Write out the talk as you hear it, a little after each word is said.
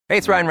Hey,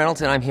 it's Ryan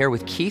Reynolds, and I'm here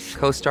with Keith,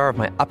 co-star of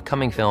my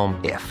upcoming film,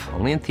 If,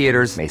 only in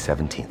theaters May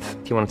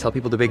 17th. Do you want to tell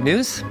people the big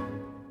news?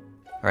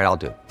 All right, I'll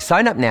do it.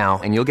 Sign up now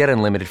and you'll get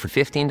unlimited for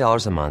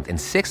 $15 a month and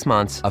 6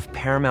 months of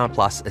Paramount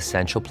Plus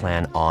Essential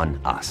Plan on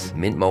us.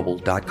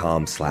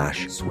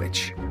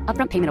 MintMobile.com/switch.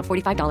 Upfront payment of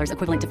 $45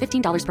 equivalent to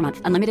 $15 per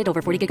month. Unlimited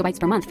over 40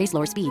 gigabytes per month. Face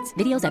lower speeds.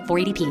 Videos at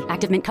 480p.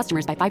 Active Mint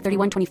customers by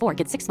 531.24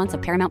 get 6 months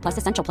of Paramount Plus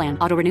Essential Plan.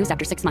 Auto renews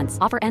after 6 months.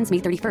 Offer ends May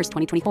 31st,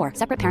 2024.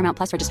 Separate Paramount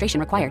Plus registration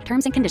required.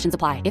 Terms and conditions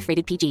apply if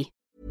rated PG.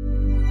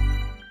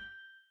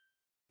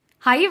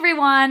 Hi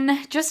everyone,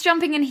 just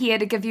jumping in here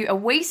to give you a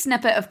wee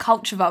snippet of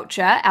Culture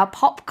Vulture, our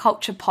pop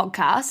culture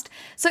podcast.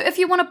 So if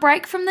you want a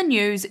break from the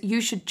news,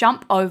 you should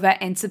jump over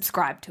and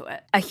subscribe to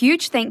it. A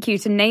huge thank you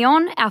to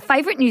Neon, our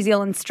favourite New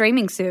Zealand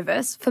streaming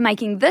service, for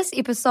making this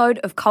episode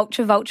of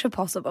Culture Vulture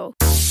possible.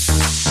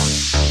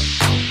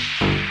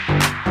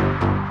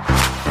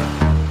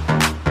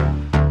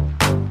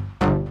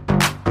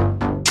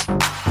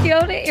 Kia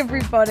ora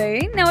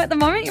everybody. Now at the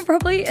moment you're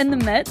probably in the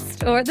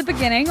midst or at the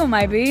beginning or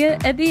maybe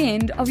at the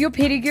end of your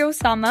Petty Girl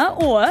Summer,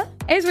 or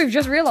as we've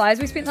just realised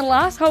we spent the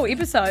last whole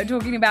episode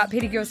talking about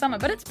Petty Girl Summer,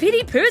 but it's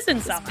Petty Person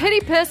Summer. Petty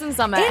Person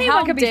Summer. Anyone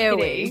How could be dare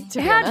petty. we, to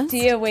be How honest?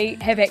 dare we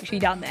have actually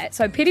done that?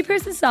 So Petty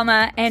Person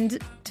Summer,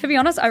 and to be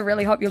honest I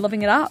really hope you're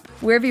living it up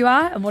wherever you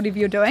are and whatever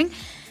you're doing.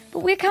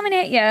 But we're coming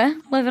at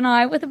you, Liv and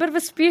I, with a bit of a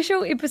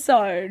special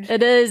episode.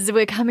 It is.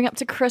 We're coming up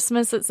to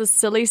Christmas. It's a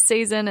silly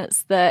season.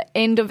 It's the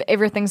end of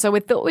everything. So we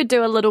thought we'd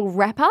do a little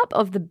wrap-up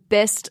of the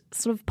best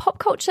sort of pop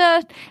culture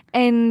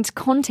and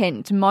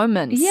content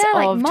moments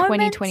of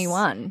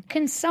 2021.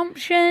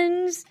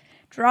 Consumptions,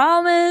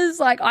 dramas.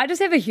 Like, I just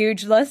have a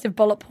huge list of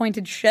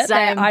bullet-pointed shit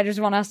Same. that I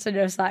just want us to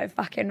just, like,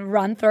 fucking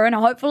run through. And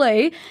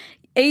hopefully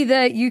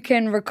either you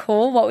can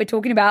recall what we're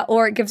talking about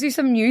or it gives you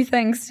some new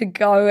things to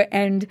go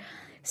and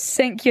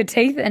sink your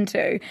teeth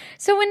into.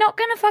 So we're not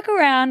going to fuck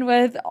around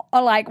with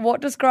like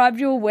what described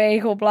your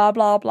week or blah,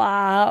 blah,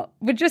 blah.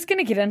 We're just going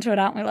to get into it,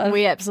 aren't we, Liv?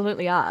 We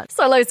absolutely are.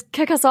 So, Lois,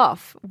 kick us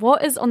off.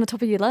 What is on the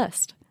top of your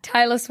list?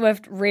 Taylor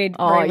Swift Red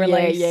Oh,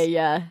 re-release.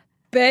 yeah.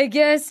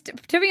 Biggest,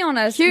 to be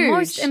honest, Huge.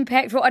 most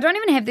impactful. I don't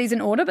even have these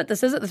in order, but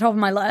this is at the top of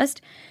my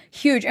list.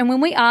 Huge. And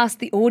when we asked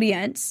the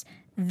audience,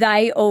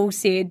 they all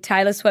said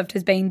Taylor Swift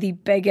has been the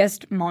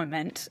biggest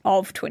moment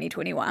of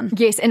 2021.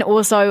 Yes, and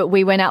also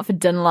we went out for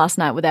dinner last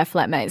night with our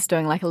flatmates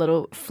doing like a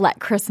little flat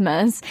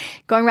Christmas,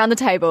 going around the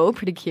table,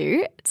 pretty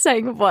cute,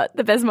 saying what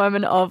the best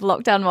moment of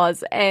lockdown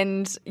was.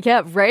 And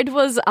yeah, Red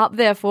was up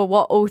there for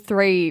what, all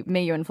three,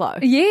 me, you and Flo.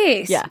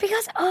 Yes. Yeah.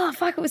 Because, oh,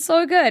 fuck, it was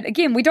so good.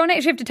 Again, we don't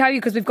actually have to tell you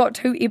because we've got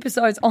 2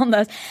 episodes on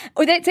this.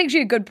 Oh, that's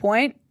actually a good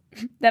point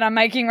that I'm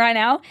making right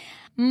now.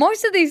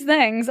 Most of these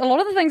things, a lot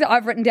of the things that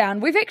I've written down,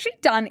 we've actually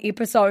done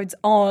episodes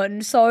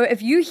on. So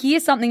if you hear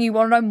something you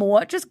want to know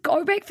more, just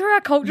go back through our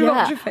Culture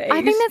Vulture feed.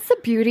 I think that's the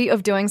beauty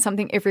of doing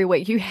something every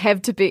week. You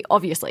have to be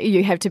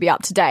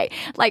up to date.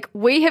 Like,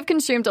 we have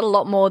consumed a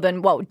lot more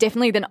than, well,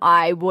 definitely than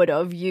I would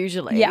have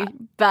usually. Yeah.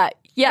 But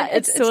yeah,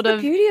 it's sort the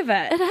of beauty of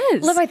it. It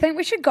is. Liv, I think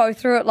we should go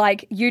through it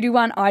like you do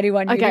one, I do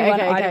one, you do one,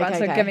 I do one.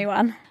 So give me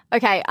one.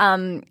 Okay,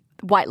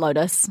 White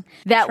Lotus.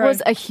 That True.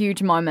 was a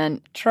huge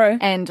moment. True.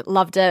 And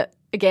loved it.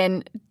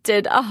 Again,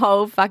 did a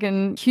whole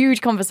fucking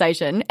huge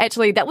conversation.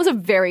 Actually, that was a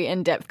very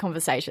in-depth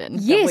conversation.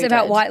 Yes,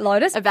 about White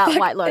Lotus. About Fuck,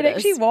 White Lotus. It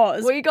actually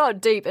was. We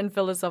got deep and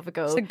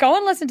philosophical. So go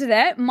and listen to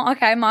that.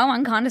 Okay, my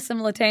one, kind of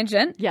similar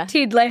tangent. Yeah.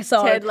 Ted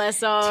Lasso. Ted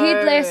Lasso.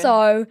 Ted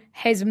Lasso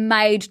has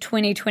made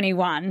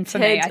 2021 for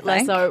me, I Ted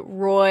think. Lasso,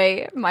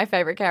 Roy, my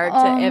favourite character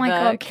Oh ever. my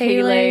God,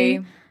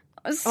 Keely.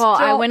 Oh,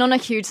 I went on a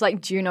huge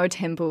like Juno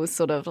Temple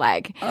sort of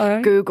like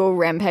Google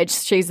rampage.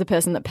 She's the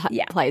person that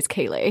plays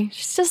Keely.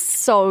 She's just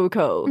so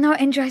cool. No,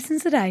 and Jason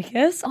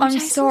Sudeikis. I'm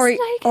Jason sorry.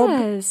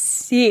 Sudeikis.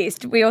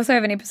 Obsessed. We also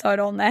have an episode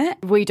on that.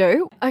 We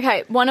do.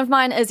 Okay, one of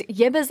mine is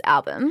Yebba's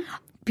album.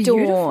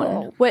 Beautiful.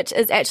 Dawn, which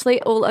is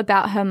actually all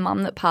about her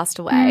mum that passed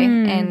away,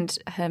 and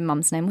her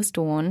mum's name was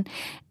Dawn.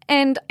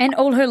 And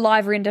all her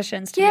live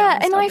renditions, to be yeah,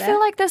 honest, and of I that. feel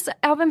like this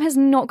album has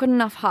not got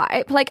enough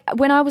hype. Like,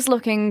 when I was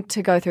looking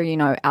to go through,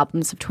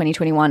 albums of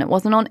 2021, it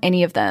wasn't on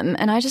any of them,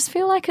 and I just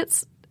feel like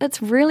it's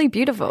really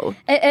beautiful.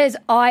 It is.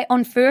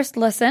 On first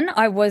listen,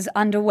 I was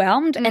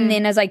underwhelmed, and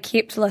then as I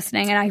kept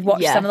listening and I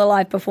watched some of the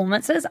live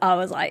performances, I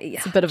was like, yeah,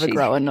 It's a bit of a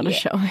grower, not a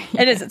shower.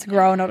 It is. It's a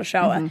grower, not a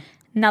shower.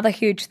 Another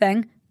huge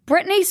thing.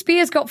 Britney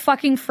Spears got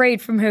fucking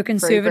freed from her Free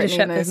conservatorship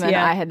Britney this movement. year.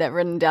 I had that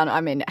written down. I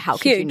mean, how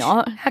could Huge. you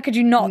not? How could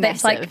you not?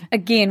 That's like, Massive.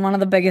 again, one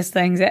of the biggest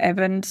things that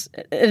happened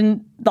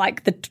in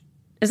like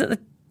is it the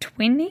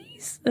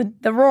 20s?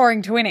 The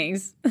roaring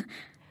 20s.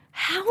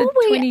 How The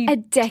are we a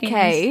 2010s.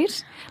 decade?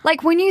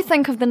 Like, when you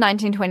think of the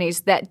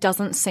 1920s, that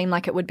doesn't seem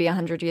like it would be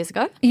 100 years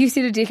ago. You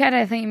said a decade,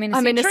 I think you mean a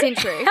century. I mean a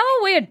century. How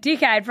are we a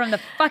decade from the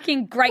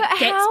fucking Great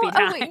Gatsby How are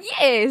time? we,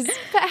 yes,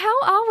 but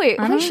how are we?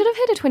 We should have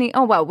had a 20.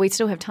 Oh, well, we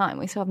still have time.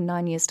 We still have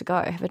 9 years to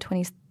go. Have a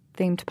 20s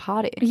themed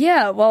party.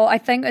 Yeah, well, I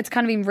think it's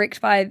kind of been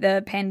wrecked by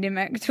the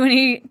pandemic.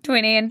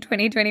 2020 and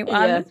 2021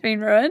 has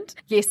been ruined.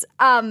 Yes.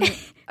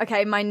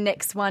 Okay, my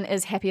next one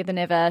is Happier Than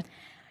Ever,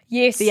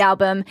 Yes. the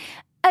album.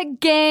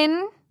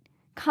 Again,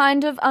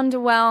 kind of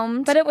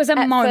underwhelmed. But it was a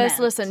at moment. first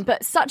listen,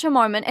 but such a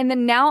moment. And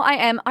then now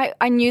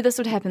I knew this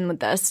would happen with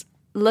this.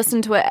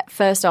 Listen to it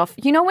first off.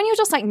 You know when you're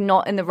just like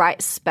not in the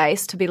right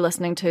space to be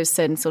listening to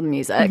certain sort of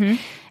music?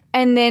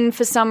 And then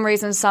for some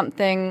reason it's not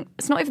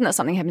even that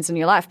something happens in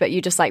your life, but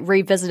you just like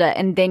revisit it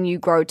and then you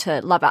grow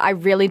to love it. I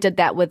really did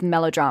that with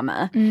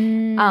Melodrama,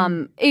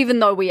 even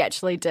though we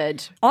actually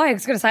did. Oh, I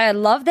was going to say, I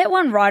love that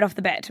one right off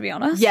the bat, to be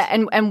honest. Yeah,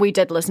 and we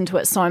did listen to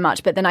it so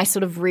much, but then I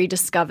sort of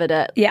rediscovered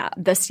it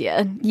this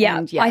year. Yeah.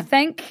 And I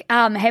think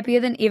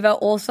Happier Than Ever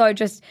also I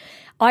just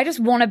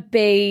want to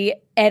be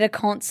at a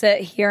concert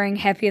hearing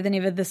Happier Than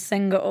Ever, the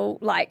single,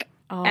 like,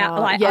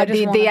 I just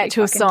the wanna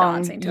actual be fucking song,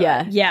 dancing to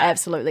it.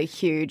 absolutely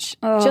huge.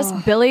 Just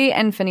Billy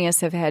and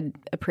Phineas have had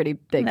a pretty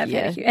big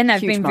year, and they've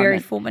huge been moment. very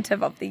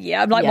formative of the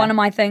year. Like one of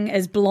my thing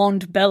is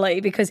Blonde Billy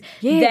because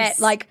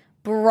that like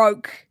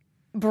broke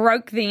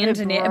the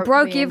internet. It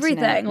broke the everything.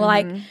 internet.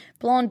 Like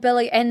Blonde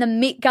Billy and the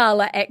Met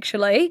Gala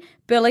actually.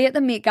 Billy at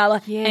the Met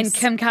Gala and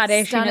Kim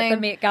Kardashian at the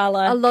Met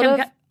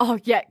Gala.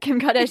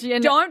 Kim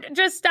Kardashian. Don't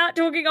just start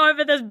talking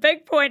over this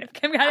big point of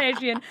Kim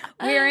Kardashian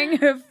wearing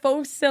her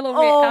full silhouette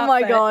Oh my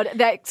outfit. God,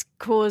 that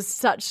caused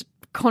such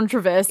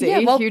controversy,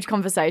 huge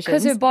conversations.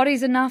 Because her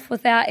body's enough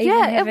without even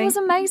having... it was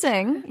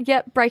amazing.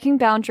 Yep, breaking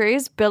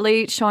boundaries.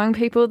 Billy showing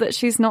people that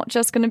she's not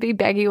just going to be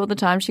baggy all the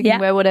time. She can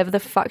wear whatever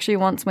the fuck she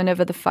wants,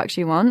 whenever the fuck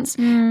she wants,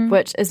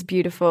 which is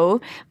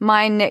beautiful.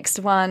 My next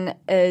one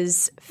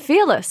is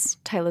Fearless,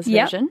 Taylor's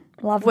version.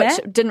 Love which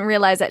that. Didn't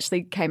realise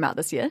actually came out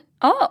this year.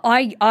 Oh,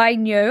 I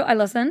knew. I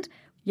listened.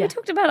 We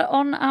talked about it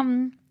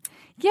on...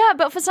 Yeah,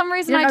 but for some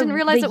reason I didn't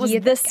realise it was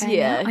this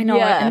year. I know,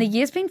 Yeah. and the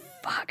year's been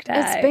fucked up.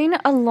 It's been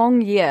a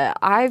long year.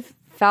 I've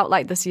felt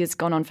like this year's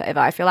gone on forever.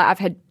 I feel like I've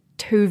had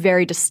two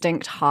very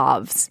distinct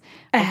halves.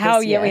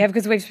 Hell yeah, we have,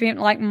 because we've spent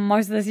like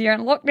most of this year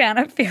in lockdown,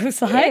 it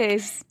feels like.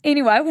 Yes.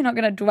 Anyway, we're not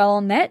going to dwell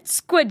on that.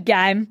 Squid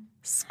Game.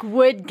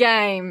 Squid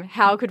Game.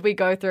 How could we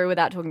go through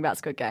without talking about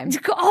Squid Game?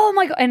 Oh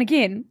my God. And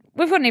again,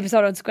 we've got an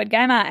episode on Squid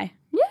Game, eh?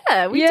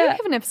 Yeah, we do have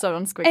an episode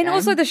on Squid Game. And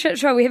also the shit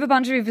show. We have a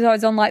bunch of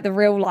episodes on like the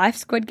real life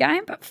Squid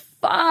Game, but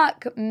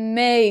fuck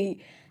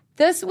me.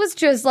 This was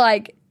just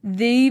like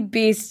the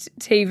best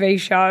TV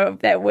show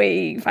that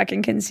we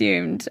fucking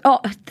consumed. Oh,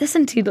 this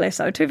and Ted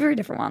Lasso, two very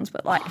different ones,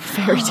 but like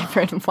very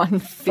different. One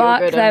feel Fuck,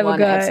 good they and were one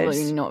good.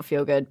 absolutely not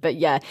feel good. But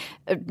yeah,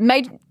 it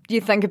made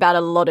you think about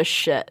a lot of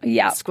shit.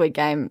 Yeah. Squid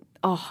Game.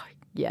 Oh,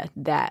 yeah,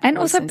 that. And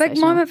was also big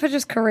sensational. moment for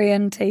just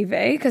Korean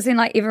TV, because then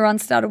like everyone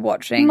started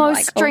watching Most like, all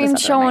this streamed other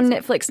show on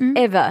amazing- Netflix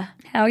ever.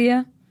 Hell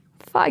yeah.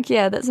 Fuck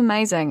yeah, that's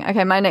amazing.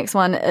 Okay, my next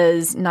one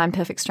is Nine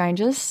Perfect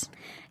Strangers.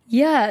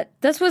 Yeah,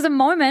 this was a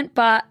moment,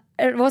 but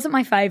it wasn't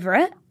my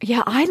favourite.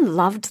 Yeah, I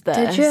loved this.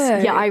 Did you?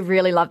 Yeah, I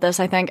really loved this.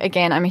 I think,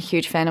 again, I'm a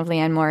huge fan of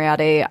Leanne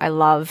Moriarty. I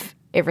love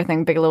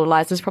everything Big Little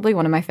Lies. It's probably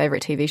one of my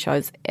favourite TV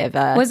shows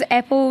ever. Was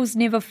Apples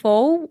Never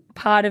Fall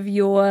part of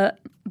your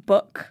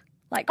book?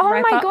 Like, Oh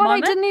my wrap-up God,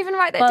 moment? I didn't even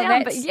write that Well,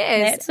 down, but that's-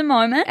 yes. That's a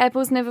moment.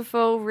 Apples Never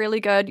Fall, really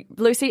good.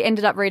 Lucy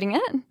ended up reading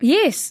it.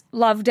 Yes,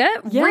 loved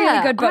it. Yeah,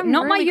 really good book. I'm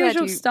Not really my glad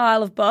usual you-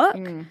 style of book.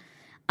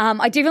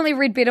 I definitely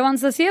read better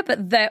ones this year,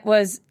 but that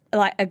was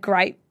like a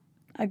great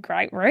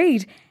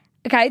read.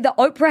 Okay, the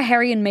Oprah,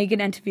 Harry and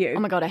Meghan interview. Oh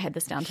my God, I had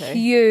this down too.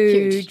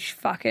 Huge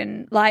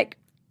fucking like,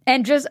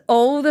 and just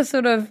all the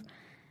sort of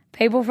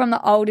people from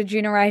the older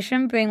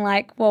generation being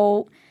like,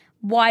 well,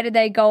 why did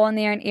they go on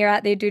there and air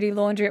out their dirty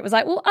laundry? It was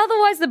like, well,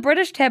 otherwise the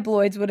British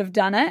tabloids would have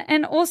done it.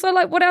 And also,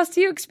 like, what else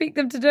do you expect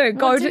them to do?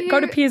 Go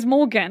to Piers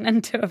Morgan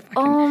and do a fucking...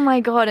 Oh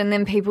my God. And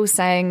then people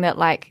saying that,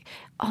 like,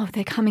 oh,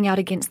 they're coming out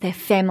against their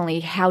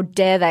family. How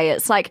dare they?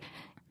 It's like,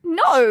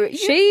 no.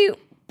 She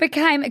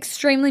became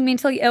extremely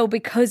mentally ill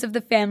because of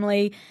the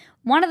family.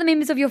 One of the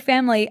members of your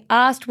family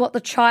asked what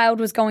the child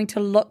was going to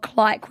look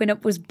like when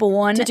it was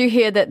born. Did you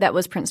hear that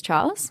was Prince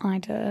Charles? I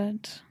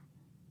did.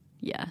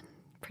 Yeah.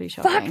 Pretty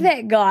shocking. Fuck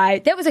that guy.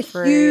 That was a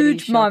Pretty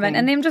huge shocking. moment.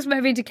 And them just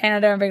moving to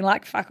Canada and being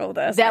like, fuck all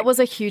this. That Like, was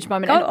a huge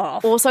moment. Go And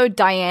off. also,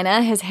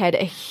 Diana has had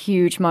a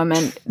huge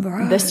moment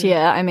this year.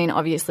 I mean,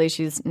 obviously,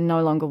 she's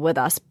no longer with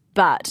us,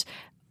 but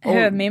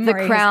Her the memory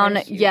has Crown,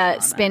 had a huge yeah,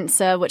 moment.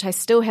 Spencer, which I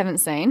still haven't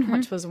seen,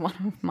 which was one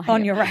of my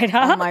On your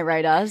radar? on my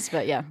radars.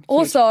 But yeah, huge.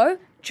 Also,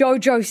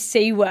 Jojo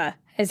Siwa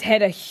has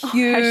had a has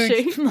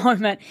huge she?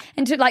 moment.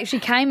 And she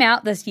came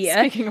out this year.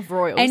 Speaking of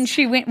royals. And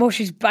she went, well,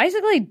 she's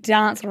basically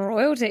dance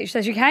royalty.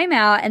 So she came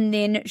out and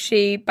then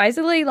she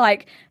basically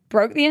like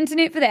broke the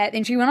internet for that.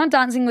 Then she went on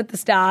Dancing with the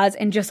Stars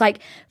and just like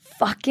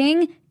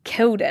fucking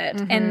killed it.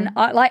 And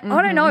I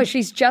don't know,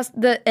 she's just,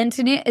 the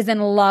internet is in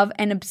love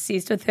and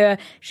obsessed with her.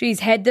 She's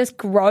had this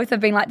growth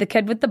of being like the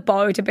kid with the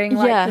bow to being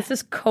like Yeah. this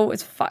is cool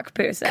as fuck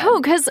person. Cool,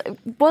 because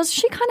was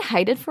she kind of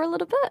hated for a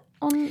little bit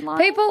online?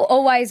 People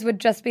always would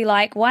just be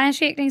like, why is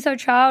she acting so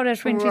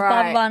childish when she's blah, blah,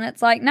 Right. blah. And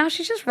it's like, no,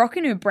 she's just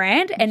rocking her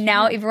brand. And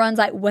now everyone's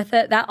like with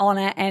it, they're on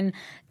it. And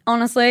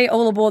honestly,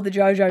 all aboard the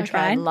JoJo Okay, I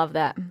train. love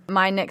that.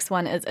 My next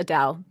one is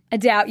Adele.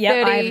 Adele,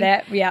 yep, I 30. have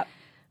that, yep.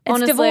 It's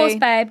Honestly, divorce,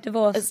 babe,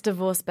 divorce. It's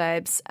divorce,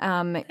 babes.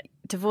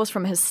 Divorce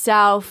from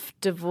herself,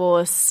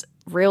 divorce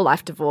real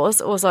life divorce.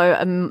 Also,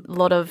 a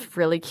lot of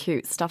really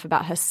cute stuff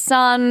about her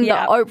son,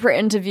 Yep. the Oprah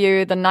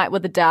interview, the night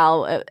with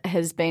Adele. It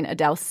has been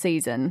Adele's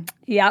season.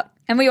 Yep.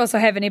 And we also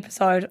have an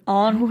episode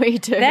on We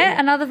do. that.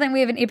 Another thing we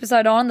have an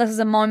episode on, this is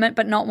a moment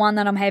but not one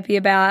that I'm happy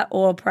about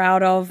or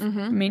proud of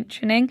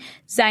mentioning,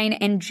 Zayn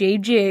and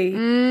Gigi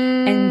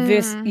and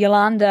versus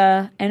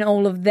Yolanda and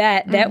all of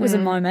that. That was a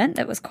moment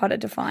that was quite a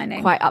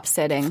defining. Quite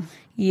upsetting.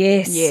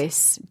 Yes.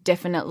 Yes,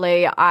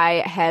 definitely.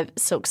 I have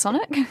Silk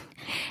Sonic.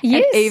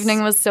 Yes. An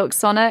Evening with Silk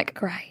Sonic.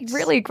 Great.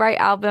 Really great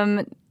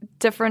album.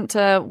 Different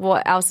to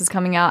what else is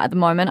coming out at the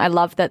moment. I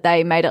love that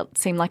they made it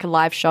seem like a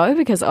live show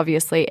because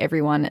obviously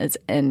everyone is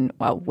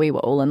we were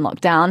all in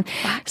lockdown.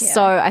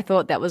 So I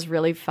thought that was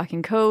really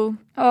fucking cool.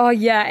 Oh,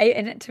 yeah.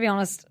 And to be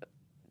honest,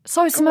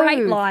 So smooth.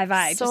 great live,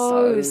 eh?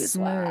 So Just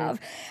smooth. suave.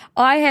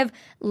 I have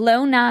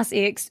Lil Nas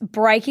X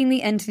breaking the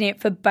internet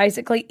for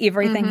basically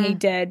everything he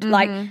did.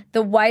 Like,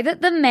 the way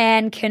that the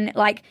man can,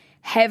 like,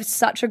 have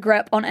such a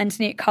grip on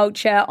internet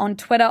culture, on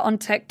Twitter, on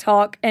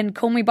TikTok, and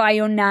Call Me By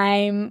Your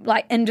Name,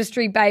 like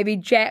industry baby,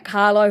 Jack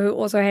Harlow, who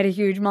also had a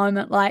huge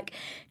moment, like,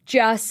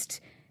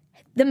 just...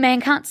 The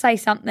man can't say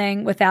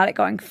something without it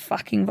going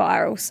fucking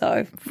viral,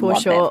 so For love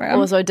that sure. for him.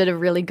 Also did a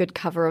really good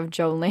cover of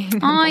Jolene.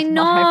 I Live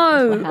know.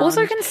 Lounge.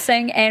 Also can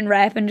sing and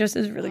rap and just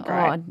is really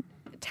great. Oh,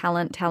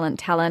 talent.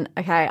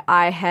 Okay,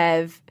 I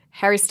have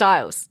Harry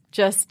Styles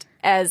just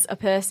as a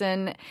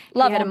person. He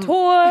Love had on a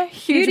tour,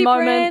 huge beauty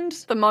moment. brand.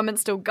 The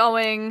moment's still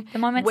going. The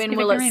moment's When gonna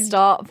will it end.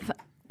 stop?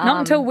 Not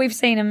until we've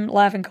seen him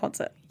live in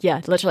concert.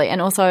 Yeah, literally.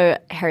 And also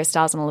Harry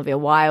Styles and Olivia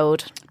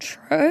Wilde.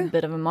 True.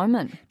 Bit of a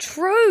moment.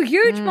 True.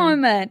 Huge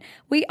moment.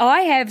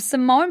 I have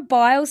Simone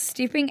Biles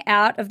stepping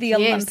out of the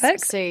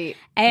Olympics see,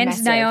 and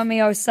massive.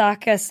 Naomi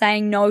Osaka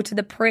saying no to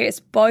the press,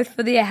 both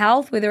for their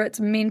health, whether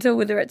it's mental,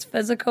 whether it's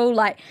physical,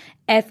 like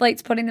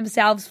athletes putting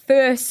themselves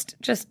first,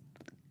 just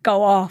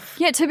go off.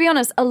 Yeah, to be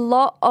honest, a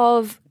lot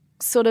of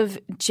sort of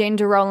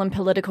gender role and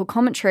political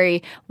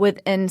commentary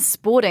within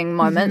sporting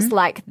moments,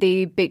 like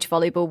the beach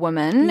volleyball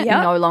women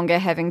Yep. no longer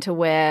having to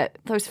wear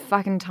those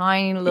fucking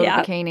tiny little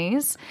Yep.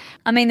 bikinis.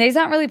 I mean, these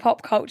aren't really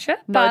pop culture.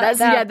 No, but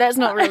that's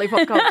not really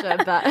pop culture,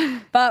 but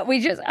But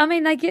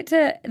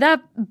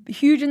they're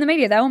huge in the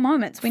media. They're all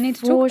moments. We need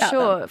to talk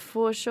about them.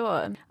 for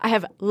sure. I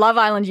have Love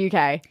Island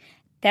UK.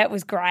 That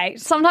was great.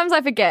 Sometimes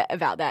I forget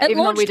about that, It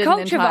even though we launched did an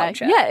Culture entire.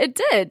 Vulture. Yeah, it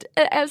did.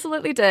 It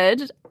absolutely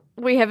did.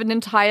 We have an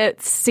entire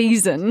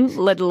season,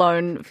 let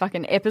alone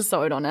fucking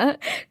episode on it.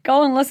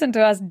 Go and listen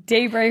to us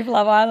debrief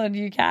Love Island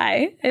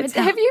UK.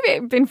 Have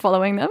you been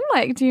following them?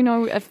 Like, do you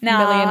know if Nah.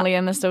 Millie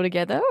and Liam are still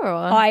together?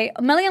 Or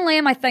Millie and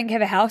Liam, I think,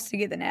 have a house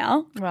together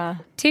now. Wow.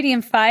 Teddy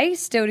and Faye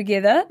still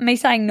together. Me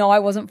saying no, I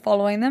wasn't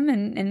following them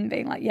and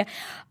being like, yeah.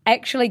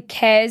 Actually,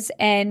 Kaz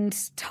and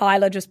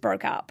Tyler just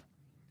broke up.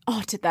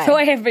 Oh, did they? So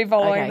I have been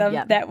following Okay, them.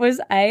 yeah. That was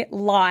a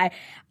lie.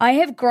 I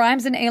have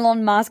Grimes and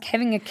Elon Musk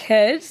having a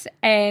kid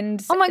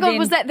and Oh my God, then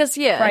was that this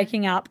year?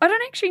 breaking up. I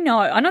don't actually know.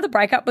 I know the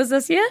breakup was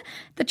this year.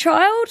 The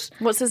child,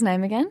 What's his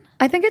name again?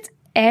 I think it's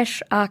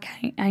Ash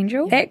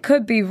Archangel. That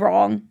could be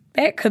wrong.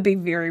 That could be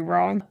very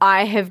wrong.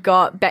 I have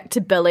got back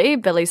to Billy.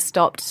 Billy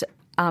stopped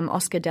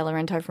Oscar De La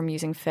Renta from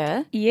using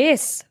fur.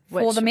 Yes,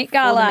 for Which- the Met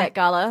Gala. For the Met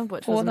Gala,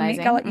 which For was the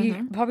amazing. Met Gala.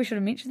 You probably should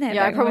have mentioned that.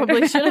 Yeah, I back when we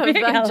probably were should at the have.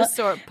 Met I Gala. just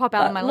saw it pop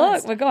out on my Look,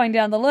 list. we're going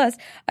down the list.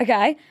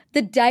 Okay,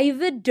 the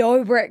David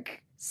Dobrik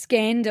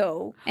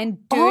scandal and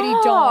Dirty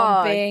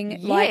Dom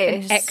being like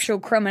an yes. actual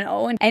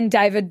criminal and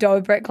David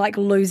Dobrik like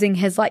losing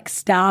his like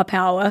star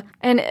power.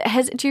 And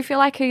do you feel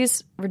like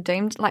he's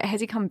redeemed? Like,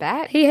 has he come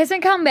back? He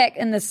hasn't come back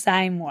in the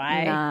same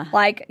way. Nah.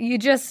 Like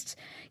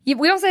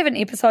we also have an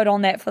episode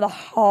on that for the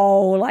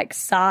whole like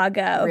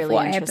saga of Really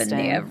what happened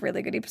interesting. there.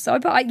 Really good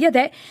episode. But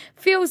that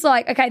feels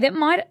like, okay, that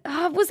might,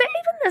 was that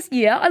even this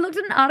year? I looked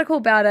at an article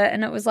about it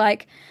and it was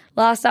like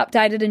last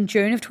updated in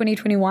June of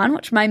 2021,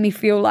 which made me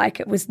feel like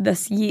it was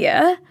this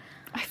year.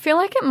 I feel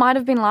like it might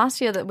have been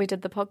last year that we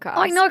did the podcast.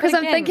 I know, because But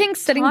I'm again, thinking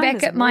sitting time back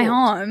has at my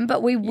walked. home,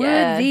 but we were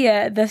Yeah.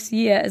 there this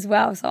year as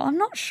well. So I'm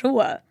not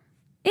sure.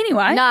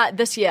 Anyway. Nah,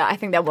 this year. I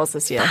think that was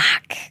this year.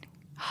 Fuck.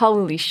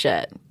 Holy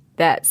shit.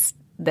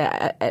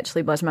 That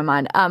actually blows my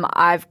mind.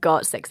 I've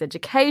got Sex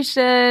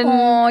Education.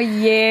 Oh,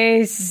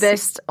 yes.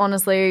 Best,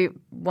 honestly,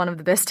 one of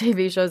the best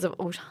TV shows of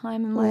all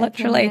time, in my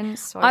Literally. opinion.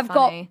 So I've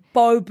funny. got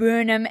Bo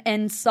Burnham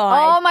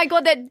inside. Oh my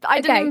God, I didn't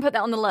Okay. even put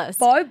that on the list.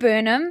 Bo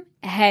Burnham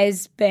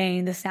has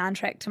been the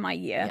soundtrack to my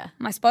year. Yeah.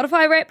 My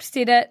Spotify Wrapped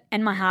said it,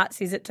 and my heart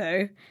says it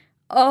too.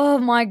 Oh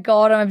my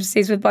God, I'm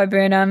obsessed with Bo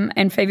Burnham,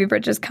 and Phoebe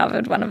Bridgers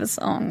covered one of his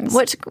songs.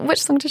 Which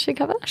song did she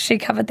cover? She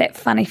covered that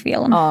Funny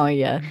Feeling. Oh,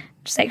 yeah.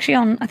 It's actually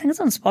on, I think it's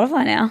on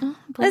Spotify now.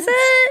 Oh, Is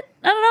it?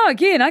 I don't know.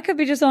 Again, I could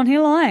be just on here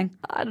lying.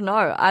 I don't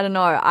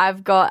know.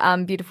 I've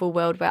got Beautiful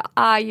World, Where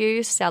Are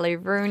You? Sally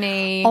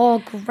Rooney. Oh,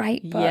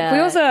 great book. Yeah. We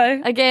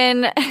also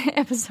Again,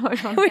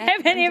 episode on we that.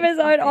 have an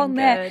episode on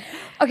that.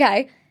 Good.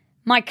 Okay,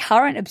 my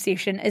current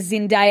obsession is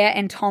Zendaya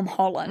and Tom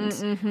Holland.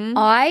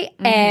 I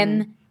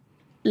am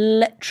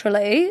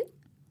literally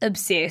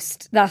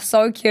obsessed. They're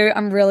so cute.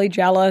 I'm really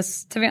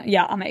jealous.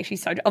 I'm actually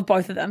so of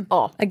both of them.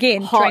 Oh,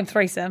 again, hot. dream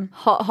threesome.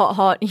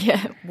 Hot.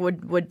 Yeah,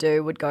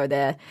 would go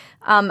there.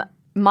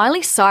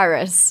 Miley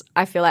Cyrus,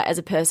 I feel like as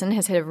a person,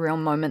 has had a real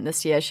moment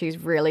this year. She's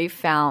really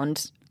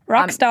found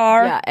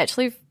Rockstar. Yeah,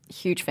 actually,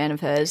 huge fan of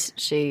hers.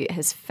 She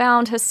has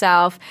found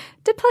herself.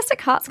 Did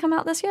Plastic Hearts come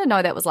out this year?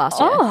 No, that was last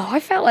year. Oh, I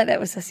felt like that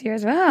was this year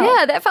as well.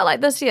 Yeah, that felt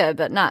like this year,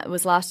 but no, it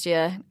was last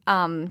year.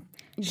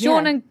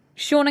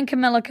 Sean and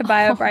Camila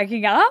Cabello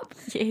breaking up.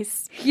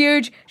 Yes.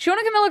 Huge. Sean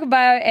and Camila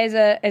Cabello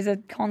as a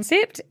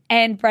concept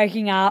and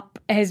breaking up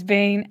has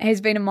been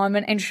a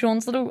moment. And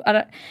Sean's little,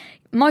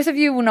 most of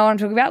you will know what I'm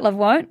talking about. Liv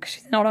won't because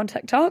she's not on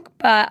TikTok.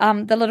 But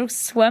the little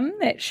swim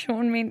that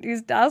Shawn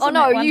Mendes does. Oh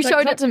no, you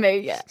showed it to me.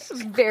 Yeah, it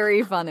was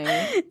very funny.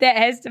 That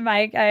has to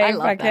make a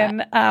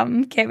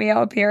fucking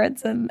cameo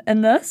appearance in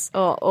this.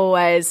 Oh,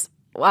 always.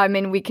 I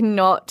mean, we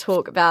cannot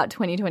talk about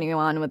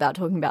 2021 without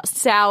talking about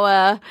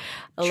Sour.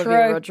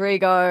 Olivia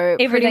Rodrigo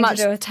pretty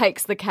much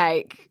takes the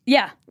cake.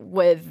 Yeah,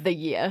 with the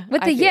year.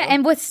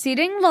 And with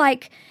setting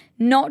like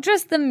not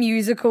just the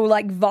musical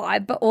like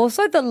vibe, but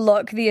also the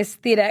look, the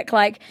aesthetic.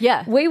 Like,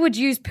 we would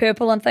use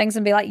purple and things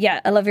and be like,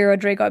 Olivia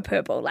Rodrigo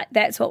purple. Like,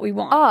 that's what we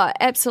want. Oh,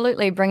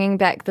 absolutely. Bringing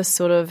back this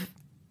sort of,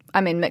 I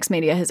mean, mixed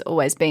media has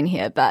always been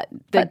here, but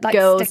the like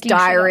girl's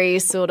diary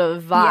sort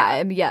of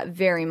vibe. Yeah,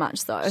 very much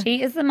so.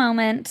 She is the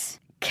moment.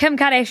 Kim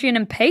Kardashian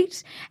and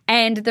Pete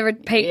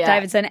Pete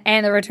Davidson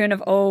and the return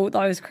of all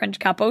those cringe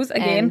couples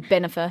again. And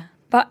Bennifer.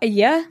 But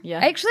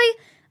actually,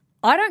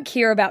 I don't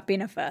care about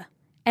Bennifer.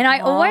 And I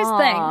always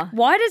think,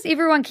 why does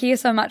everyone care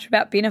so much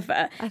about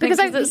Bennifer? Because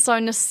it's so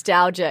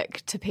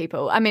nostalgic to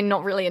people. I mean,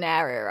 not really in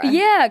our era.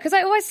 Yeah, because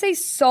I always see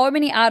so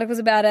many articles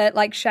about it.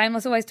 Like,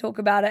 Shameless always talk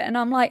about it. And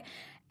I'm like,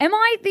 am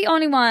I the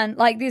only one?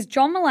 Like, there's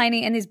John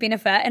Mulaney and there's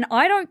Bennifer, and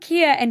I don't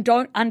care and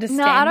don't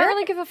understand it. No, I don't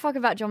really give a fuck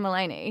about John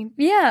Mulaney.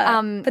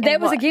 Yeah. But that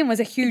was a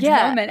huge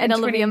moment. And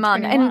Olivia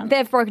Munn. And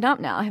they've broken up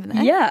now, haven't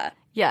they? Yeah.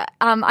 Yeah.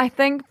 I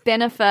think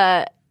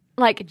Bennifer,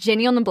 like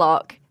Jenny on the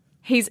Block,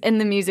 he's in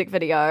the music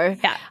video.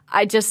 Yeah.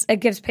 It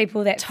gives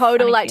people that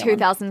total like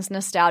 2000s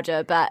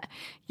nostalgia, but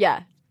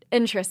yeah,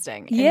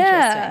 interesting.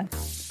 Yeah.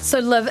 So,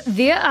 Liv,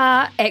 there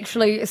are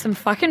actually some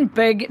fucking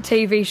big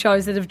TV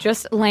shows that have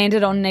just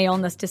landed on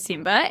Neon this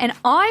December, and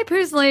I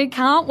personally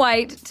can't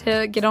wait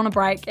to get on a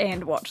break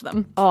and watch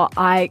them. Oh,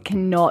 I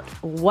cannot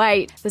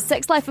wait. The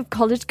Sex Life of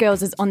College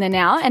Girls is on there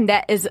now, and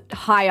that is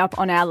high up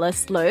on our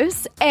list,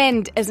 Luce,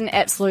 and is an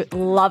absolute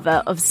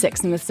lover of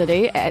Sex and the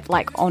City.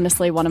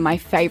 Honestly, one of my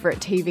favourite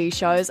TV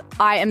shows.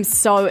 I am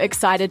so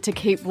excited to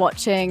keep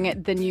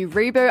watching the new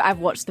reboot. I've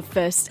watched the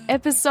first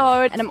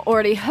episode, and I'm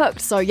already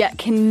hooked, so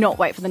cannot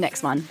wait for the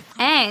next one.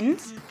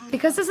 And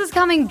because this is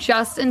coming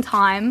just in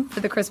time for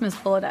the Christmas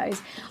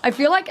holidays, I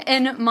feel like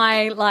in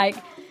my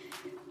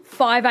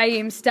 5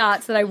 a.m.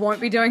 starts that I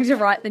won't be doing to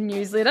write the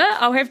newsletter,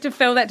 I'll have to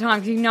fill that time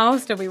because I'll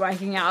still be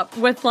waking up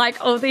with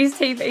all these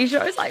TV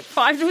shows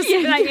 5 to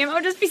 7 a.m.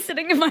 I'll just be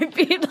sitting in my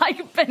bed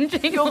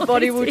binging. Your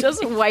body will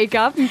just wake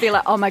up and be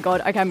like, oh my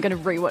God, okay, I'm going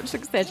to rewatch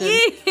Succession.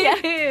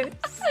 Yes. Yeah.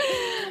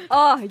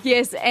 Oh,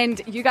 yes,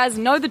 and you guys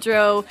know the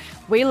drill.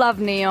 We love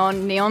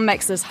Neon. Neon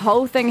makes this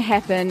whole thing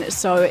happen,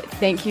 so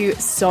thank you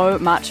so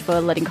much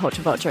for letting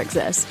Culture Vulture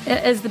exist.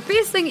 It is the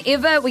best thing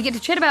ever. We get to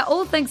chat about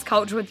all things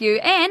culture with you,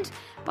 and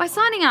by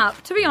signing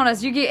up, to be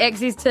honest, you get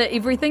access to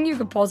everything you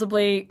could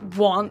possibly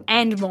want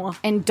and more.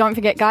 And don't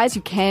forget, guys,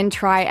 you can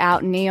try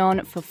out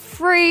Neon for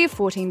free,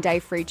 14-day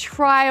free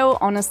trial.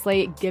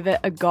 Honestly, give it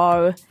a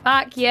go.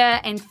 Fuck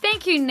yeah, and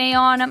thank you,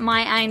 Neon,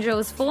 my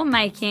angels, for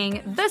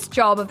making this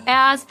job of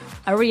ours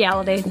a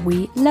reality.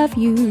 We love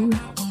you.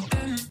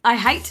 I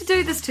hate to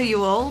do this to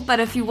you all, but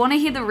if you want to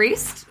hear the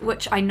rest,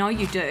 which I know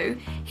you do,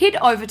 head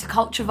over to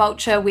Culture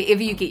Vulture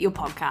wherever you get your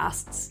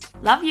podcasts.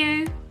 Love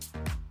you.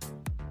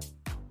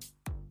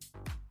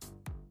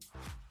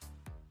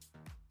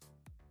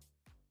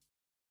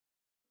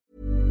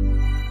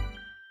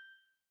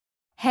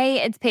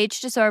 Hey, it's Paige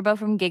DeSorbo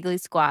from Giggly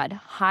Squad.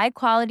 High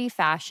quality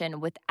fashion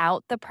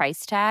without the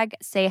price tag.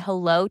 Say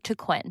hello to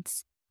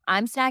Quince.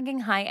 I'm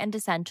snagging high-end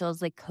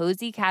essentials like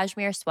cozy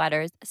cashmere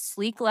sweaters,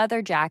 sleek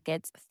leather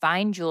jackets,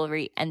 fine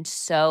jewelry, and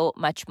so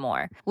much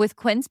more. With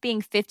Quince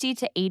being 50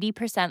 to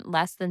 80%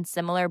 less than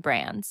similar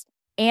brands.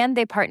 And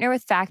they partner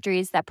with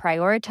factories that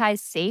prioritize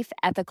safe,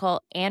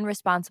 ethical, and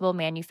responsible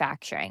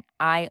manufacturing.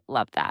 I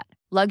love that.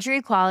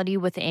 Luxury quality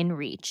within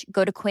reach.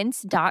 Go to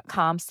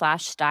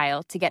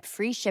quince.com/style to get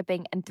free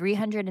shipping and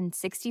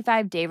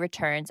 365-day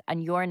returns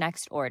on your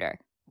next order.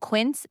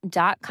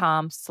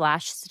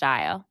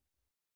 Quince.com/style.